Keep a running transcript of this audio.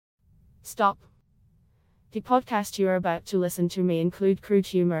Stop. The podcast you are about to listen to may include crude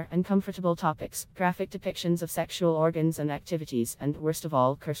humor, uncomfortable topics, graphic depictions of sexual organs and activities, and, worst of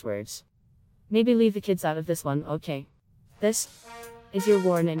all, curse words. Maybe leave the kids out of this one, okay? This is your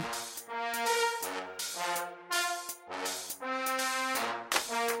warning.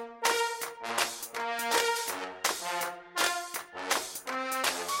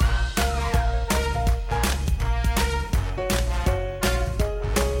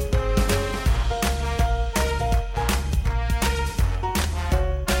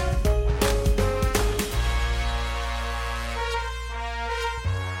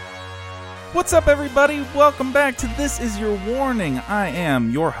 What's up, everybody? Welcome back to This Is Your Warning. I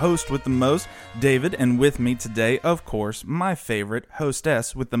am your host with the most, David, and with me today, of course, my favorite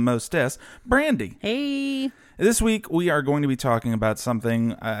hostess with the mostess, Brandy. Hey. This week, we are going to be talking about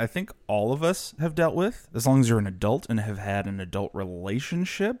something I think all of us have dealt with, as long as you're an adult and have had an adult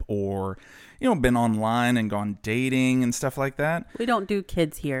relationship or, been online and gone dating and stuff like that. We don't do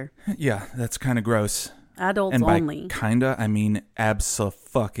kids here. Yeah, that's kind of gross. Adults and by only. Kinda, I mean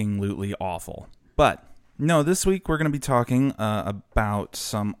abso-fucking-lutely awful. But no, this week we're going to be talking about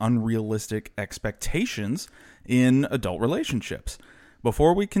some unrealistic expectations in adult relationships.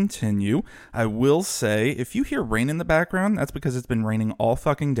 Before we continue, I will say, if you hear rain in the background, that's because it's been raining all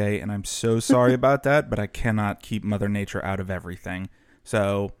fucking day, and I'm so sorry about that, but I cannot keep Mother Nature out of everything.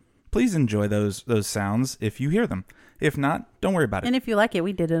 So please enjoy those sounds if you hear them. If not, don't worry about it. And if you like it,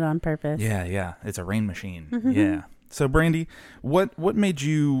 we did it on purpose. Yeah. It's a rain machine. Yeah. So, Brandy, what made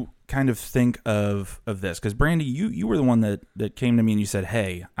you kind of think of this? Because, Brandy, you were the one that came to me and you said,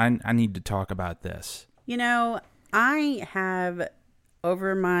 hey, I need to talk about this. I have,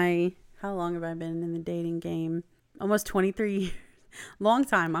 over my, how long have I been in the dating game? Almost 23 years. Long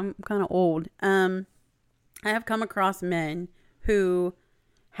time. I'm kind of old. I have come across men who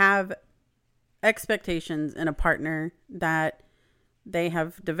have expectations in a partner that they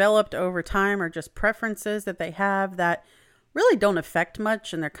have developed over time, or just preferences that they have that really don't affect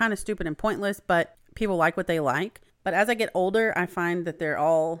much, and they're kind of stupid and pointless, but people like what they like. But as I get older, I find that they're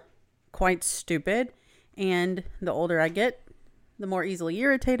all quite stupid, and the older I get, the more easily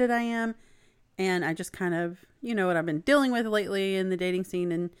irritated I am. And I just kind of, what I've been dealing with lately in the dating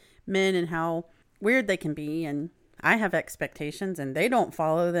scene and men and how weird they can be. And I have expectations and they don't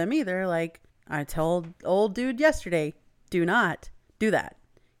follow them either. Like, I told old dude yesterday, do not do that.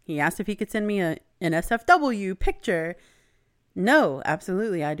 He asked if he could send me an SFW picture. No,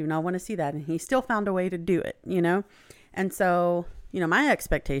 absolutely. I do not want to see that. And he still found a way to do it, And so, my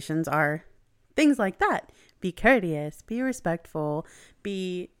expectations are things like that. Be courteous, be respectful,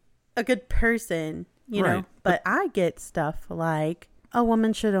 be a good person, Right. But I get stuff like, a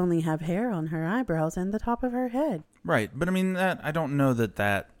woman should only have hair on her eyebrows and the top of her head. Right. But I mean, I don't know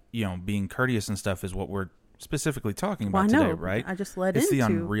that being courteous and stuff is what we're specifically talking about today, right? I just led it's into the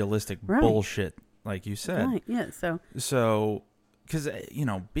unrealistic bullshit, like you said. Right, yeah, So, because,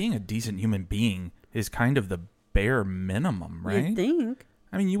 being a decent human being is kind of the bare minimum, right? You think.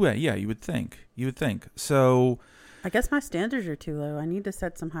 I mean, you would think. So, I guess my standards are too low. I need to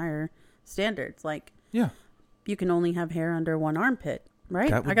set some higher standards. Like, yeah, you can only have hair under one armpit,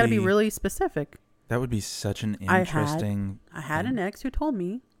 right? I got to be really specific. That would be such an interesting... I had an ex who told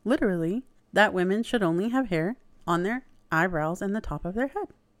me, literally, that women should only have hair on their eyebrows and the top of their head.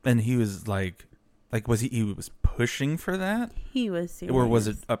 And he was like was he was pushing for that? He was serious. Or was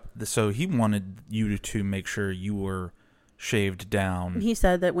it up? So he wanted you to make sure you were shaved down. He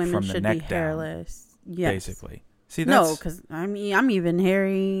said that women should be hairless. Yes. Basically. See, that's... No, because I'm even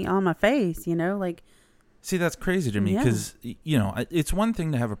hairy on my face, See, that's crazy to me because, it's one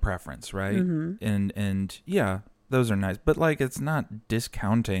thing to have a preference, right? Mm-hmm. And yeah, those are nice. But, it's not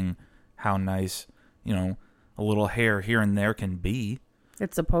discounting how nice, a little hair here and there can be.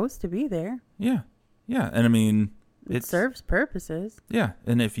 It's supposed to be there. Yeah. Yeah. And I mean... It serves purposes. Yeah.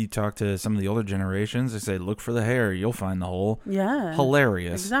 And if you talk to some of the older generations, they say, look for the hair. You'll find the hole. Yeah.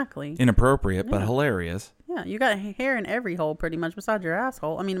 Hilarious. Exactly. Inappropriate, but hilarious. Yeah. You got hair in every hole pretty much besides your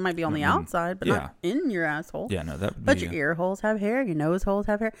asshole. I mean, it might be on the outside, but not in your asshole. Yeah, no, that would But your ear holes have hair. Your nose holes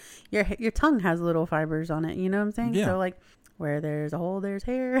have hair. Your tongue has little fibers on it. You know what I'm saying? Yeah. So, where there's a hole, there's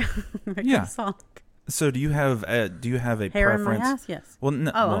hair. Yeah. Song. So do you have a hair preference? in my ass? Yes. Well,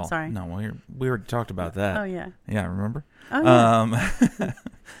 no, I'm sorry. No, we already talked about that. Oh yeah. Yeah, remember? Oh yeah.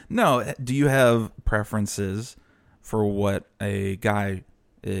 No, do you have preferences for what a guy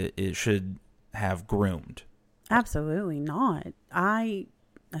it should have groomed? Absolutely not.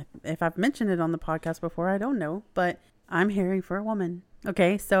 If I've mentioned it on the podcast before, I don't know, but I'm hairy for a woman.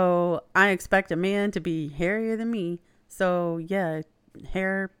 Okay, so I expect a man to be hairier than me. So yeah,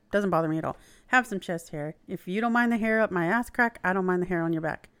 hair Doesn't bother me at all. Have some chest hair. If you don't mind the hair up my ass crack, I don't mind the hair on your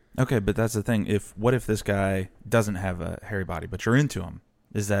back. Okay, but that's the thing. What if this guy doesn't have a hairy body, but you're into him?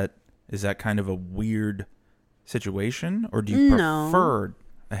 Is that kind of a weird situation, or do you prefer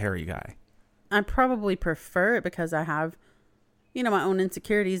a hairy guy? I probably prefer it because I have, my own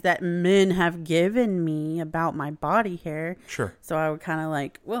insecurities that men have given me about my body hair. Sure. So I would kind of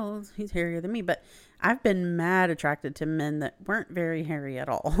like, well, he's hairier than me, but I've been mad attracted to men that weren't very hairy at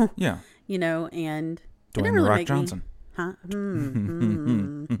all. Yeah. And Dwayne The Rock Johnson. Huh?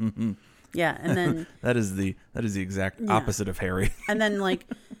 Yeah, and then that is the exact opposite of hairy. And then like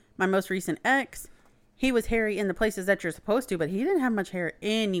my most recent ex, he was hairy in the places that you're supposed to, but he didn't have much hair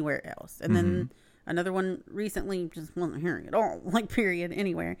anywhere else. And then another one recently just wasn't hairy at all, like period,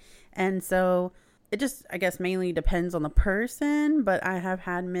 anywhere. And so it just, I guess, mainly depends on the person, but I have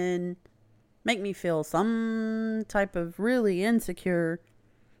had men make me feel some type of really insecure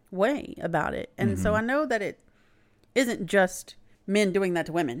way about it. And so I know that it isn't just men doing that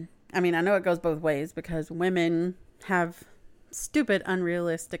to women. I mean, I know it goes both ways because women have stupid,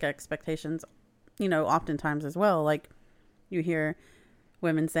 unrealistic expectations, oftentimes as well. Like you hear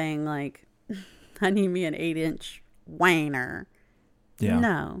women saying like, I need me an 8-inch wiener. Yeah.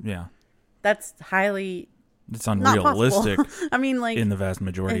 No. Yeah. That's highly... It's unrealistic. I mean, like... in the vast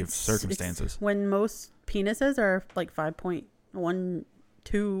majority of circumstances. When most penises are like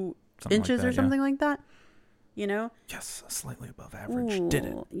 5.12 inches or something like that. Yes, slightly above average. Ooh, did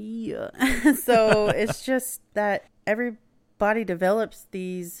it. Yeah. So it's just that everybody develops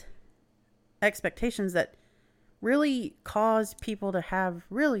these expectations that really cause people to have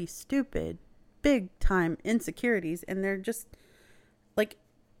really stupid, big time insecurities. And they're just like,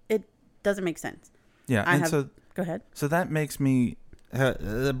 it doesn't make sense. Yeah. Go ahead. So that makes me,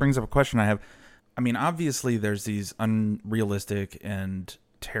 that brings up a question I have. I mean, obviously there's these unrealistic and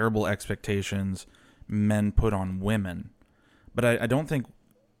terrible expectations men put on women, but I don't think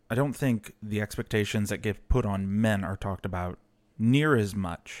the expectations that get put on men are talked about near as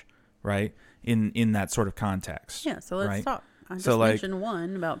much, right? In that sort of context. Yeah. So let's talk. I just like, mentioned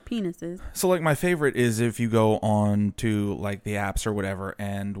one about penises. So like my favorite is if you go on to like the apps or whatever,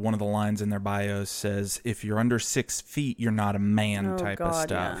 and one of the lines in their bio says, if you're under 6 feet, you're not a man of stuff.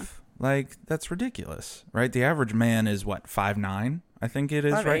 Yeah. Like that's ridiculous, right? The average man is what, 5'9", I think it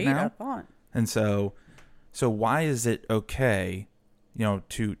is 5'8", right now. I thought. And so why is it okay,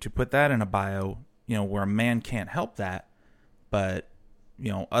 to put that in a bio, where a man can't help that, but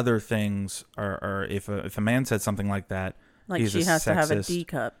other things are if a man said something like that, like she has to have a D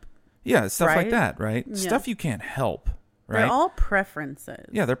cup. Yeah, stuff like that, right? Yeah. Stuff you can't help, right? They're all preferences.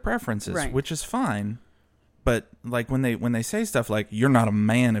 Yeah, they're preferences, right. Which is fine. But like when they say stuff like you're not a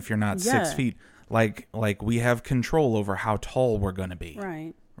man if you're not 6 feet, like we have control over how tall we're going to be.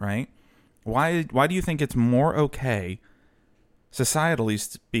 Right. Right? Why do you think it's more okay, societally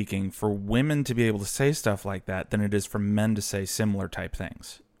speaking, for women to be able to say stuff like that than it is for men to say similar type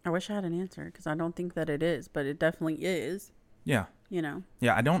things? I wish I had an answer because I don't think that it is, but it definitely is. Yeah.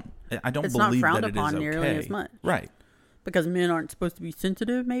 Yeah, I don't it's believe not frowned that it upon is nearly okay. as much. Right. Because men aren't supposed to be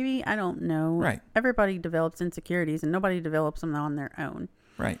sensitive, maybe? I don't know. Right. Everybody develops insecurities and nobody develops them on their own.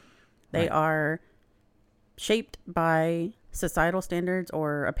 Right. They are shaped by societal standards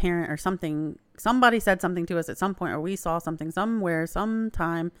or a parent or something. Somebody said something to us at some point, or we saw something somewhere,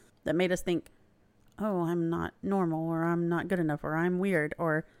 sometime that made us think, oh, I'm not normal, or I'm not good enough, or I'm weird,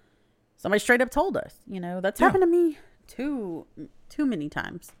 or somebody straight up told us. That's happened to me too many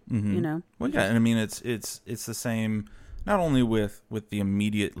times. Well, yeah, and I mean it's the same. Not only with the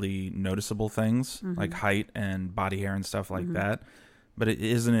immediately noticeable things like height and body hair and stuff like that, but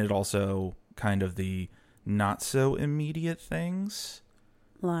isn't it also kind of the not so immediate things?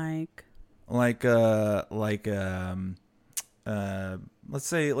 Like let's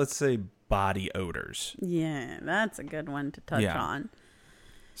say body odors. Yeah, that's a good one to touch on.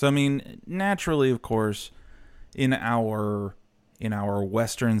 So I mean, naturally, of course, in our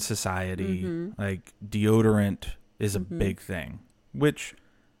Western society, like deodorant is a big thing, which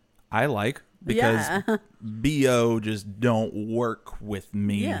I like because BO just don't work with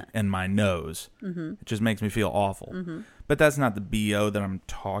me and my nose. It just makes me feel awful. But that's not the BO that I'm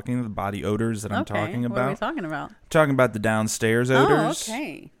talking, the body odors that I'm talking about. What are we talking about? I'm talking about the downstairs odors. Oh,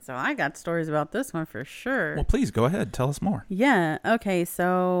 okay. So I got stories about this one for sure. Well, please go ahead. Tell us more. Yeah. Okay.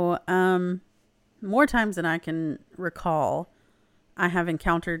 So, more times than I can recall, I have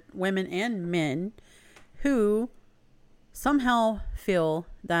encountered women and men who somehow feel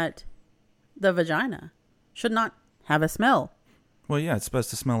that the vagina should not have a smell. Well, yeah, it's supposed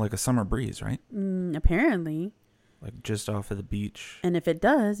to smell like a summer breeze, right? Apparently. Like just off of the beach. And if it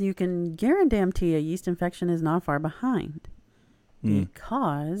does, you can guarantee a yeast infection is not far behind.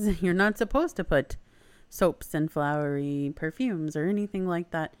 Because you're not supposed to put soaps and flowery perfumes or anything like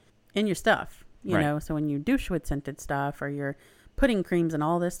that in your stuff. You know, so when you douche with scented stuff or you're putting creams and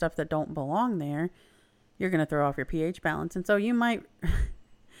all this stuff that don't belong there, you're going to throw off your pH balance. And so you might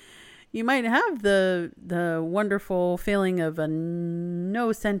you might have the wonderful feeling of a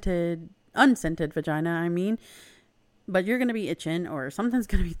unscented vagina, I mean, but you're going to be itching or something's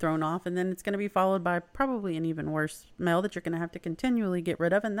going to be thrown off, and then it's going to be followed by probably an even worse smell that you're going to have to continually get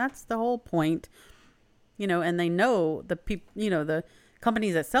rid of. And that's the whole point, you know, and they know the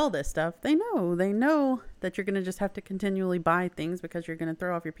companies that sell this stuff, they know that you're going to just have to continually buy things because you're going to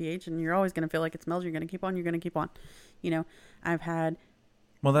throw off your pH and you're always going to feel like it smells. You're going to keep on. You know, I've had.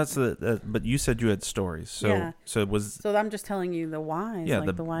 Well, that's but you said you had stories. So, yeah. So I'm just telling you the whys, yeah,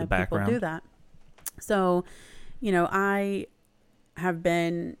 like the why the people background. do that. So, you know, I have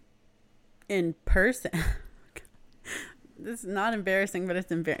been in person. This is not embarrassing, but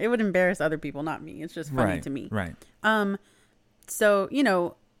it would embarrass other people, not me. It's just funny to me. Right. So, you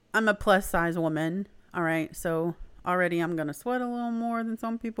know, I'm a plus size woman. All right. So already I'm going to sweat a little more than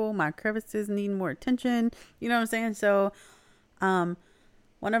some people. My crevices need more attention. You know what I'm saying? So,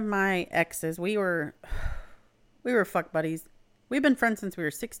 one of my exes, we were fuck buddies. We've been friends since we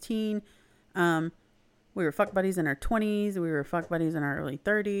were 16. We were fuck buddies in our 20s. We were fuck buddies in our early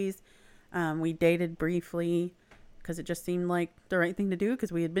 30s. We dated briefly because it just seemed like the right thing to do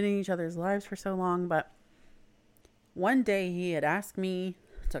because we had been in each other's lives for so long. But one day he had asked me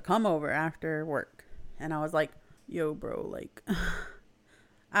to come over after work. And I was like, yo, bro, like,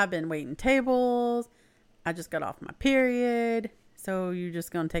 I've been waiting tables. I just got off my period. So you're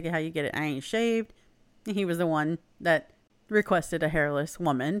just going to take it how you get it. I ain't shaved. And he was the one that requested a hairless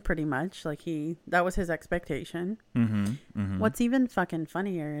woman, pretty much. Like that was his expectation. Mm-hmm, mm-hmm. What's even fucking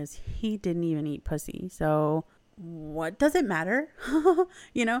funnier is he didn't even eat pussy. So what does it matter?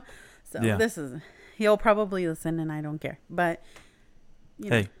 You know? So yeah. He'll probably listen and I don't care. But,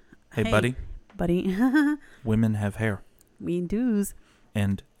 you know, hey, buddy. Women have hair. We do's.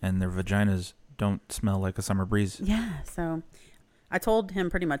 And their vaginas don't smell like a summer breeze. Yeah. So I told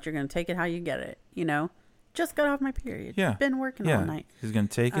him pretty much, you're going to take it how you get it, you know? Just got off my period. Yeah. Been working all night. He's going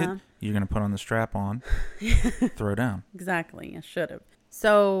to take it. You're going to put on the strap on. Throw it down. Exactly. I should have.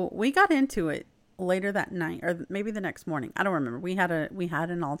 So we got into it later that night or maybe the next morning. I don't remember. We had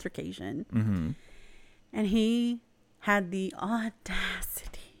an altercation. Mm-hmm. And he had the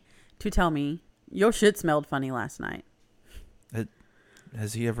audacity to tell me, your shit smelled funny last night.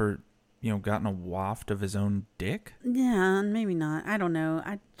 Has he ever, gotten a waft of his own dick? Yeah, maybe not. I don't know.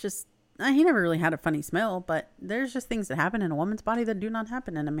 He never really had a funny smell, but there's just things that happen in a woman's body that do not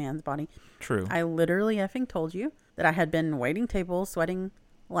happen in a man's body. True. I literally effing told you that I had been waiting tables, sweating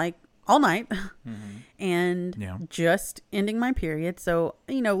like all night, and just ending my period. So,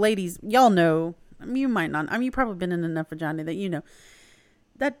 ladies, y'all know, you might not, you've probably been in enough vagina that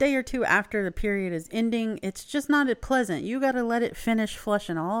that day or two after the period is ending, it's just not pleasant. You got to let it finish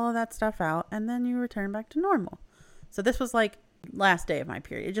flushing all of that stuff out, and then you return back to normal. So this was like last day of my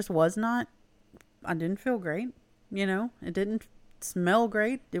period. It just was not, I didn't feel great. It didn't smell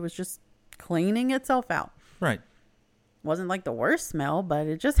great. It was just cleaning itself out. Right. Wasn't like the worst smell, but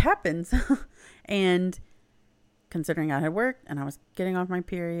it just happens. And considering I had worked and I was getting off my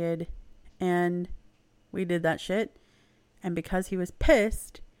period and we did that shit. And because he was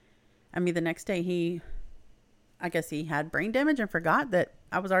pissed, the next day I guess he had brain damage and forgot that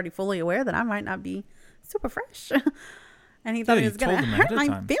I was already fully aware that I might not be super fresh. And he thought he was going to hurt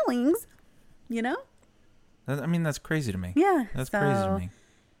my feelings, That's crazy to me. Yeah. That's crazy to me.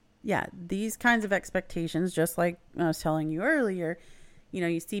 Yeah, these kinds of expectations, just like I was telling you earlier,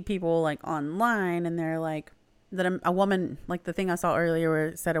 you see people like online and they're like, that a woman, like the thing I saw earlier where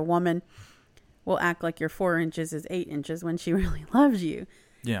it said a woman will act like your 4 inches is 8 inches when she really loves you.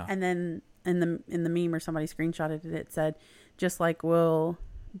 Yeah. And then in the meme or somebody screenshotted it, it said, just like we'll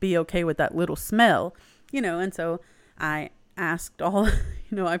be okay with that little smell, and so I asked all,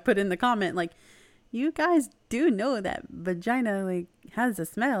 I put in the comment, like, you guys do know that vagina like has a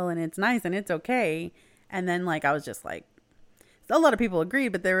smell and it's nice and it's okay. And then I was just like, a lot of people agreed,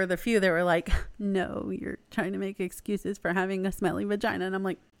 but there were the few that were like, no, you're trying to make excuses for having a smelly vagina. And I'm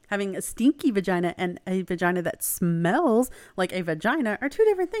like, having a stinky vagina and a vagina that smells like a vagina are two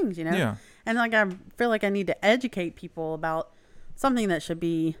different things, Yeah. And I feel like I need to educate people about something that should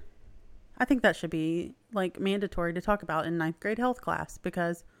be, I think that should be like mandatory to talk about in 9th grade health class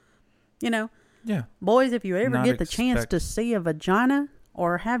because, yeah. Boys, if you ever get the chance to see a vagina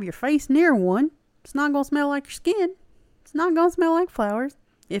or have your face near one, It's not going to smell like your skin. It's not going to smell like flowers.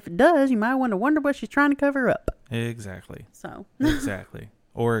 If it does, you might want to wonder what she's trying to cover up. Exactly. So. Exactly.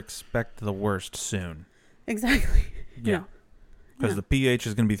 Or expect the worst soon. Exactly. Yeah. Because the pH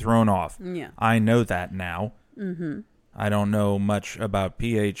is going to be thrown off. Yeah. I know that now. Mm-hmm. I don't know much about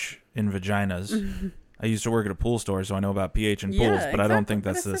pH in vaginas. Mm-hmm. I used to work at a pool store, so I know about pH in pools, but I don't think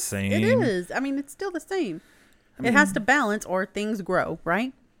that's the same. It is. I mean, it's still the same. It has to balance or things grow,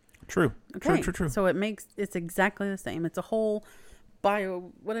 right? True. Okay. True. So it's exactly the same. It's a whole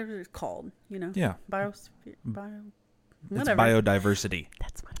whatever it's called, you know? Yeah. Biosphere, whatever. It's biodiversity.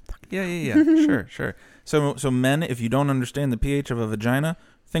 That's what I'm talking about. Yeah. Sure. So men, if you don't understand the pH of a vagina,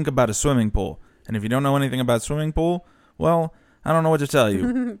 think about a swimming pool. And if you don't know anything about swimming pool, well, I don't know what to tell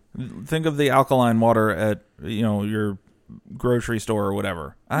you. Think of the alkaline water at your grocery store or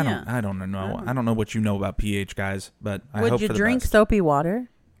whatever. I don't know. I don't know what you know about pH, guys, but I hope for the best. Would you drink soapy water?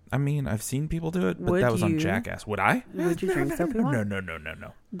 I mean, I've seen people do it, but that was on Jackass. Would I? Would you drink soapy water?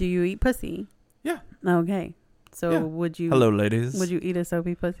 No. Do you eat pussy? Yeah. Okay. So would you? Hello, ladies. Would you eat a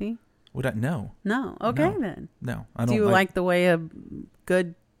soapy pussy? Would I? No. No. Okay then. No, I don't. Do you like the way a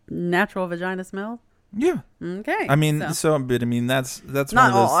good natural vagina smells? Yeah. Okay. I mean, that's not one of those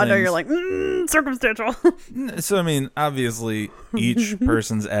all. I know things. you're like circumstantial. So I mean, obviously, each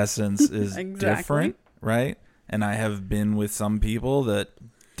person's essence is different, right? And I have been with some people that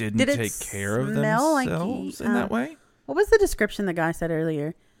didn't take care of themselves in that way. What was the description the guy said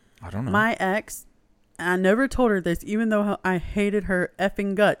earlier? I don't know. My ex, I never told her this, even though I hated her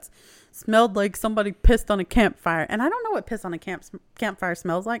effing guts. Smelled like somebody pissed on a campfire. And I don't know what piss on a campfire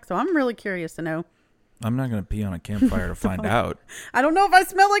smells like, so I'm really curious to know. I'm not going to pee on a campfire to find out. I don't know if I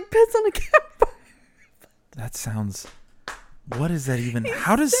smell like piss on a campfire. That sounds... What is that even?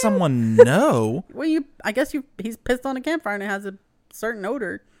 How does someone know? Well, I guess he's pissed on a campfire and it has a certain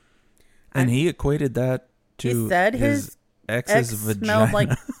odor. And he equated that to he said his ex's vagina.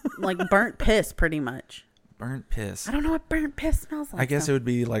 Smelled like burnt piss, pretty much. Burnt piss. I don't know what burnt piss smells like. I guess it would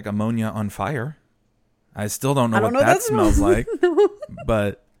be like ammonia on fire. I still don't know what that smells like.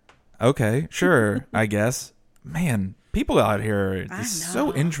 But okay, sure, I guess. Man, people out here are just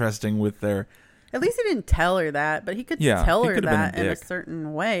so interesting with their... At least he didn't tell her that, but he could tell her that in a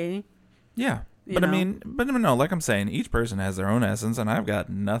certain way. Yeah. But no, like I'm saying, each person has their own essence, and I've got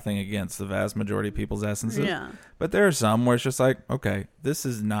nothing against the vast majority of people's essences. Yeah. But there are some where it's just like, okay, this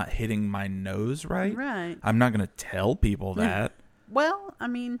is not hitting my nose right. Right. I'm not going to tell people that. Well, I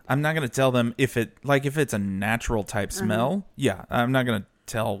mean... I'm not going to tell them if it's a natural type smell. Yeah, I'm not going to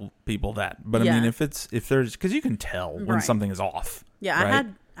tell people that. But I mean, if there's... Because you can tell when something is off. Yeah, right?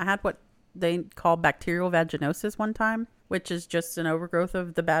 I had what they call bacterial vaginosis one time, which is just an overgrowth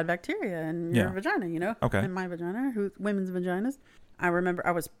of the bad bacteria in your vagina, Okay. In my vagina, women's vaginas. I remember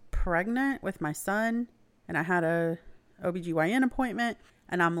I was pregnant with my son, and I had a OBGYN appointment,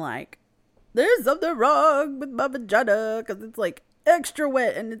 and I'm like, there's something wrong with my vagina, because it's like extra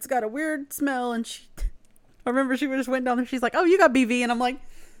wet, and it's got a weird smell, and I remember she just went down there, she's like, oh, you got BV, and I'm like,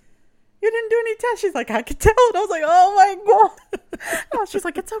 you didn't do any tests. She's like, I could tell. And I was like, oh my God. She's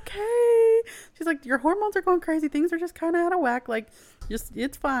like, it's okay. She's like, your hormones are going crazy. Things are just kind of out of whack. Like,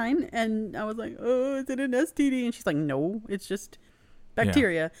 it's fine. And I was like, oh, is it an STD? And she's like, no, it's just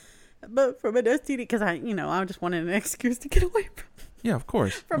bacteria. Yeah. But from an STD, because I just wanted an excuse to get away of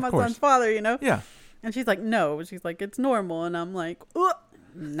course. from my son's father, Yeah. And she's like, no. She's like, it's normal. And I'm like, ugh.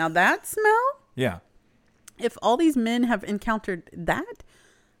 Now that smell? Yeah. If all these men have encountered that,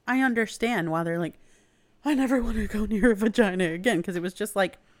 I understand why they're like, I never want to go near a vagina again, because it was just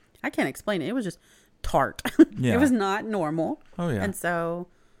like, I can't explain it. It was just tart. Yeah. It was not normal. Oh yeah. And so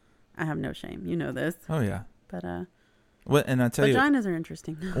I have no shame. You know this. Oh yeah. But well, and I tell you, vaginas are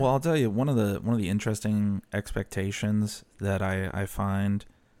interesting. Well, I'll tell you one of the interesting expectations that I find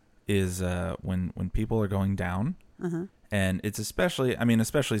is when people are going down, and it's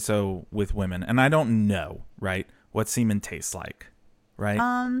especially so with women, and I don't know what semen tastes like.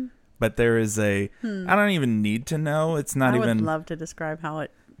 Right. But there is I don't even need to know. It's not even. I would love to describe how it.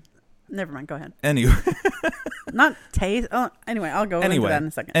 Never mind. Go ahead. Anyway. Not taste. Oh, anyway, I'll go into that in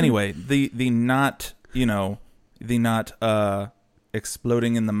a second. Anyway, the not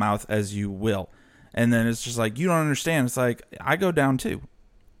exploding in the mouth as you will, and then it's just like you don't understand. It's like I go down too.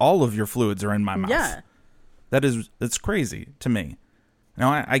 All of your fluids are in my mouth. Yeah. That's crazy to me.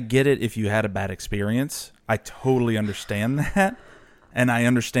 Now I get it if you had a bad experience. I totally understand that. And I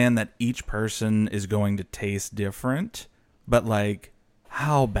understand that each person is going to taste different, but like,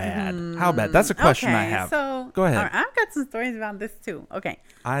 how bad? How bad? That's a question I have. So go ahead. Right, I've got some stories about this too. Okay.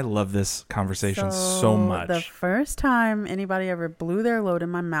 I love this conversation so much. The first time anybody ever blew their load in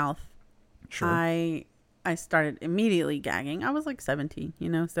my mouth, Sure. I started immediately gagging. I was like 17,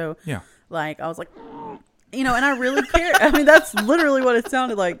 so Yeah. like I was like, and I really cared. I mean, that's literally what it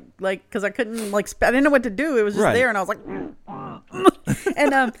sounded like because I couldn't I didn't know what to do. It was just Right. there, and I was like,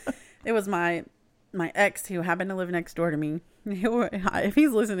 and it was my ex who happened to live next door to me. If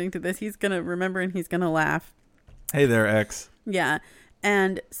he's listening to this, he's gonna remember and he's gonna laugh. Hey there, ex. Yeah.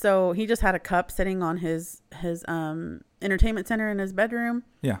 And so he just had a cup sitting on his entertainment center in his bedroom.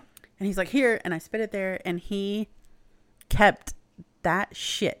 Yeah. And he's like, here. And I spit it there. And he kept that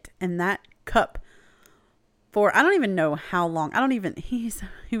shit in that cup for, I don't even know how long. He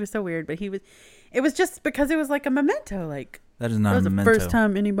was so weird, but it was just because it was like a memento. Like, That is not that was a the memento. first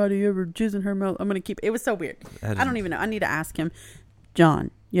time anybody ever jizzed in her mouth. I'm going to keep it. It was so weird. I don't even know. I need to ask him, John,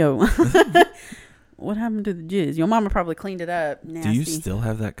 yo, what happened to the jizz? Your mama probably cleaned it up. Nasty. Do you still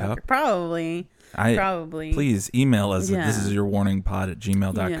have that cup? Probably. Please email us Yeah. at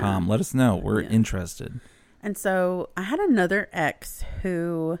thisisyourwarningpod@gmail.com. Let us know. We're interested. And so I had another ex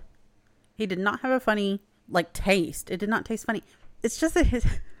who he did not have a funny taste. It did not taste funny. It's just that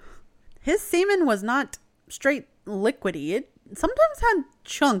his semen was not straight liquidy. It sometimes had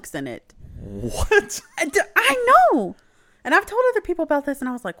chunks in it. What? I know. And I've told other people about this, and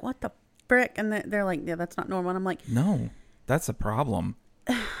I was like, what the frick? And they're like, yeah, that's not normal. And I'm like, No, that's a problem.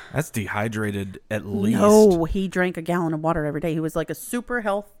 That's dehydrated at least. no, he drank a gallon of water every day. He was like a super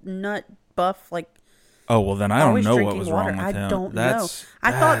health nut buff, like Oh, well, then I don't always know what drinking was water. wrong with him. I don't know. That's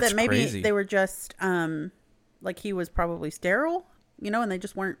I thought that maybe crazy. they were just like he was probably sterile, and they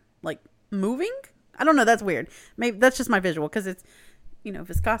just weren't like moving. I don't know. That's weird. Maybe that's just my visual because it's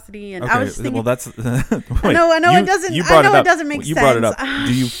viscosity and Okay, I was just thinking. well, that's. I know it doesn't. You I brought know it up. it doesn't make you sense. brought it up.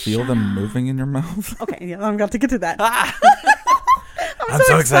 Do you feel them moving in your mouth? Okay, yeah, I'm about to get to that. I'm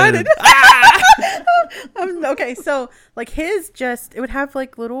so excited. Okay, so like his it would have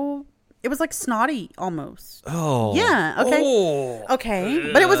like little. It was like snotty almost. Oh. Yeah. Okay. Oh. Okay,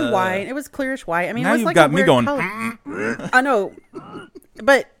 but it was white. It was clearish white. I mean, Now it was you've like got a me weird going. color. I know,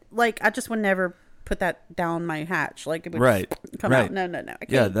 but like I just would never put that down my hatch. Like it would Right. just come Right. out. No. I can't.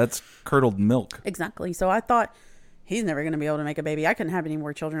 Yeah, that's curdled milk. Exactly. So I thought he's never going to be able to make a baby. I couldn't have any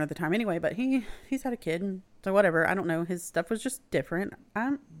more children at the time anyway. But he's had a kid, and so whatever. I don't know. His stuff was just different.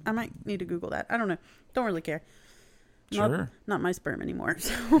 I might need to Google that. I don't know. Don't really care. Sure. Not my sperm anymore.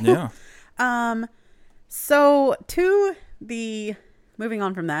 So. Yeah. So to the moving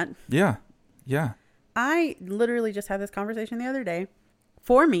on from that. Yeah. Yeah. I literally just had this conversation the other day.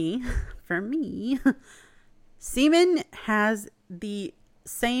 For me, semen has the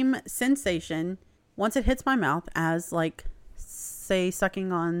same sensation once it hits my mouth as like, say,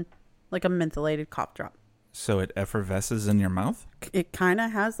 sucking on like a mentholated cough drop. So it effervesces in your mouth? It kind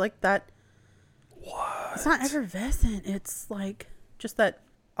of has like that. What? It's not effervescent. It's like just that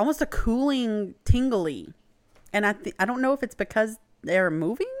almost a cooling tingly. And I don't know if it's because they're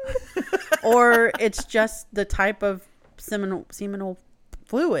moving or it's just the type of seminal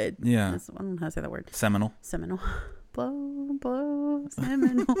fluid. Yeah. I don't know how to say that word. Seminal. Blow,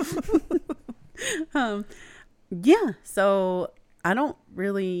 seminal. Yeah. So I haven't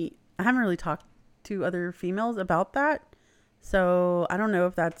really talked to other females about that. So I don't know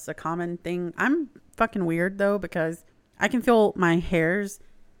if that's a common thing. I'm fucking weird though, because I can feel my hairs.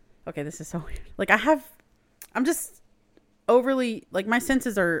 Okay, this is so weird. Like I'm just overly, like my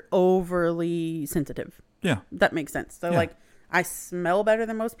senses are overly sensitive. Yeah. That makes sense. So Yeah. like I smell better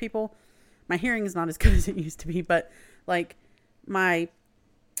than most people. My hearing is not as good as it used to be, but like my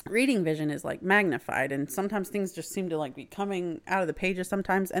reading vision is like magnified, and sometimes things just seem to like be coming out of the pages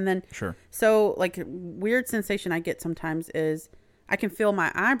sometimes. And then Sure. so like weird sensation I get sometimes is I can feel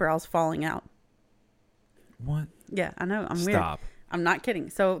my eyebrows falling out. What? Yeah, I know. I'm weird. Stop. I'm not kidding.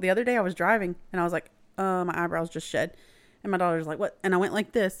 So the other day I was driving and I was like, my eyebrows just shed. And my daughter's like, what? And I went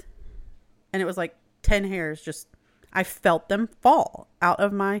like this. And it was like 10 hairs just, I felt them fall out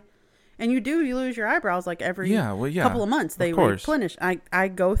of my, and you lose your eyebrows like every couple of months. They replenish. I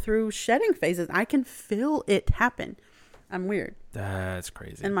go through shedding phases. I can feel it happen. I'm weird. That's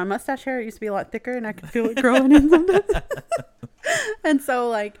crazy. And my mustache hair used to be a lot thicker and I could feel it growing in sometimes. And so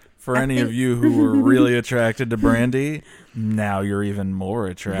like, For any of you who were really attracted to Brandy, now you're even more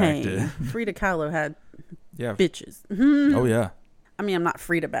attracted. hey, Frida Kahlo had Yeah. bitches. Oh, yeah. I mean, I'm not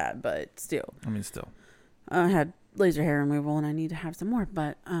Frida bad, but still. I mean, still. I had laser hair removal and I need to have some more,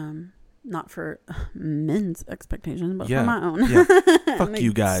 but not for men's expectations, but for my own. Yeah. Let Fuck me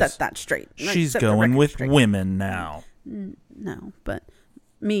you guys. Set that straight. She's Set the going record with straight. women now. No, but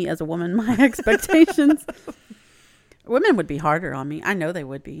me as a woman, my expectations. Women would be harder on me. I know they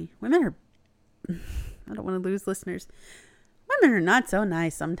would be. Women are, I don't want to lose listeners. Women are not so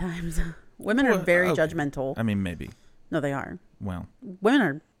nice sometimes. Women are very okay. judgmental. I mean, maybe. No, they are. Well, Women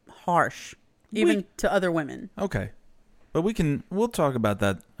are harsh, even to other women. okay. But we'll talk about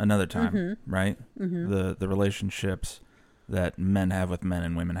that another time, right? The relationships that men have with men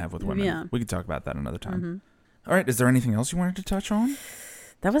and women have with women. Yeah. We could talk about that another time. All right. Is there anything else you wanted to touch on?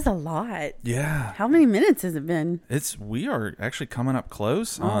 That was a lot. Yeah. How many minutes has it been? We are actually coming up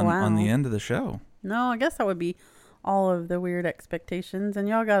close Oh, on wow. the end of the show. No, I guess that would be all of the weird expectations. And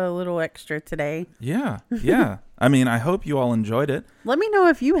y'all got a little extra today. Yeah. Yeah. I mean, I hope you all enjoyed it. Let me know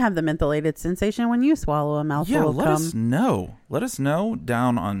if you have the mentholated sensation when you swallow a mouthful Yeah, of let cum. us know. Let us know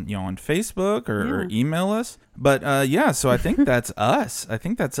down on on Facebook or email us. But so I think that's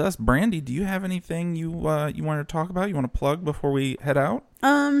us. Brandy, do you have anything you want to talk about? You want to plug before we head out?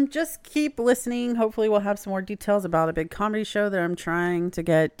 Just keep listening. Hopefully we'll have some more details about a big comedy show that I'm trying to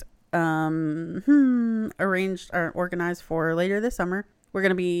get arranged or organized for later this summer. We're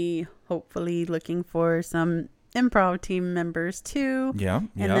going to be hopefully looking for some improv team members too. Yeah.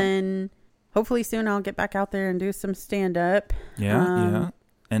 And then hopefully soon I'll get back out there and do some stand up. Yeah.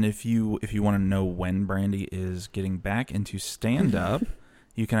 And if you want to know when Brandy is getting back into stand up,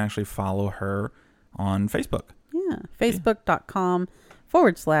 you can actually follow her on Facebook. Yeah.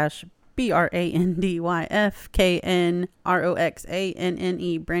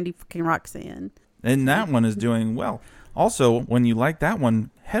 Facebook.com/BRANDYFKNROXANNE Brandy fucking Roxanne. And that one is doing well. Also, when you like that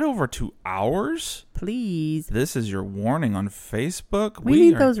one, head over to ours. Please. This is your warning on Facebook. We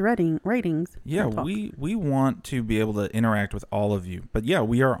need those ratings. Yeah, we want to be able to interact with all of you. But yeah,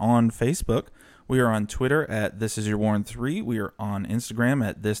 we are on Facebook. We are on Twitter at This Is Your Warning 3. We are on Instagram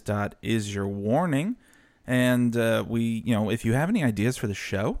at This.IsYourWarning. And we, if you have any ideas for the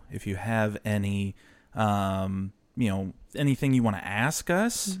show, if you have any, anything you want to ask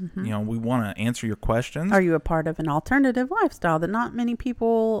us, we want to answer your questions. Are you a part of an alternative lifestyle that not many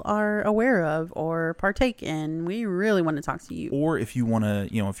people are aware of or partake in? We really want to talk to you. Or if you want to,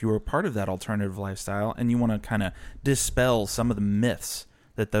 if you're a part of that alternative lifestyle and you want to kind of dispel some of the myths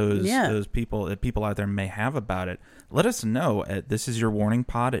that those people out there may have about it, let us know at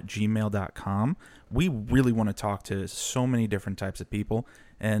thisisyourwarningpod@gmail.com. We really want to talk to so many different types of people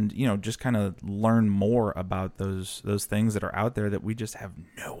and, just kind of learn more about those things that are out there that we just have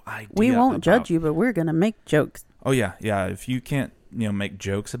no idea. We won't judge you, but we're going to make jokes. Oh, yeah. Yeah. If you can't, make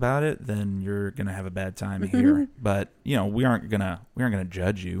jokes about it, then you're going to have a bad time here. But, we aren't going to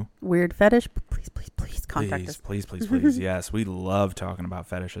judge you. Weird fetish, please contact us. Please. Yes. We love talking about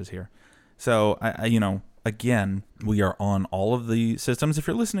fetishes here. So, again, we are on all of the systems. If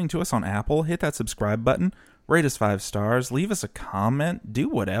you're listening to us on Apple, hit that subscribe button, rate us 5 stars, leave us a comment, do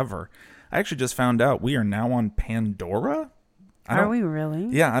whatever. I actually just found out we are now on Pandora. Are we really?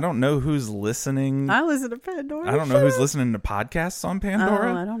 Yeah, I don't know who's listening. I listen to Pandora. I don't know who's listening to podcasts on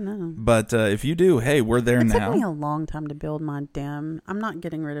Pandora. Oh, I don't know. But if you do, hey, we're there now. It took me a long time to build my I'm not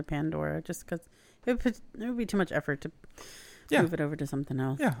getting rid of Pandora just because it would be too much effort to move it over to something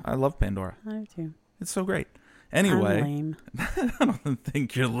else. Yeah, I love Pandora. I do too. It's so great. Anyway, I'm lame. I don't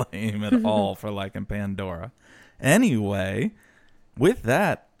think you're lame at all for liking Pandora. Anyway, with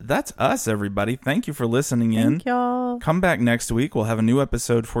that, that's us, everybody. Thank you for listening in. Thank y'all. Come back next week. We'll have a new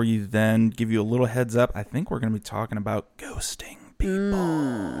episode for you then. Give you a little heads up. I think we're going to be talking about ghosting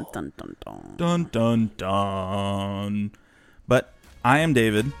people. Dun, dun, dun. Dun, dun, dun. But I am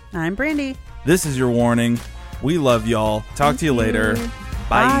David. I'm Brandy. This is your warning. We love y'all. Talk to you later.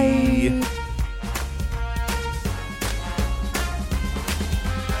 Bye. Bye.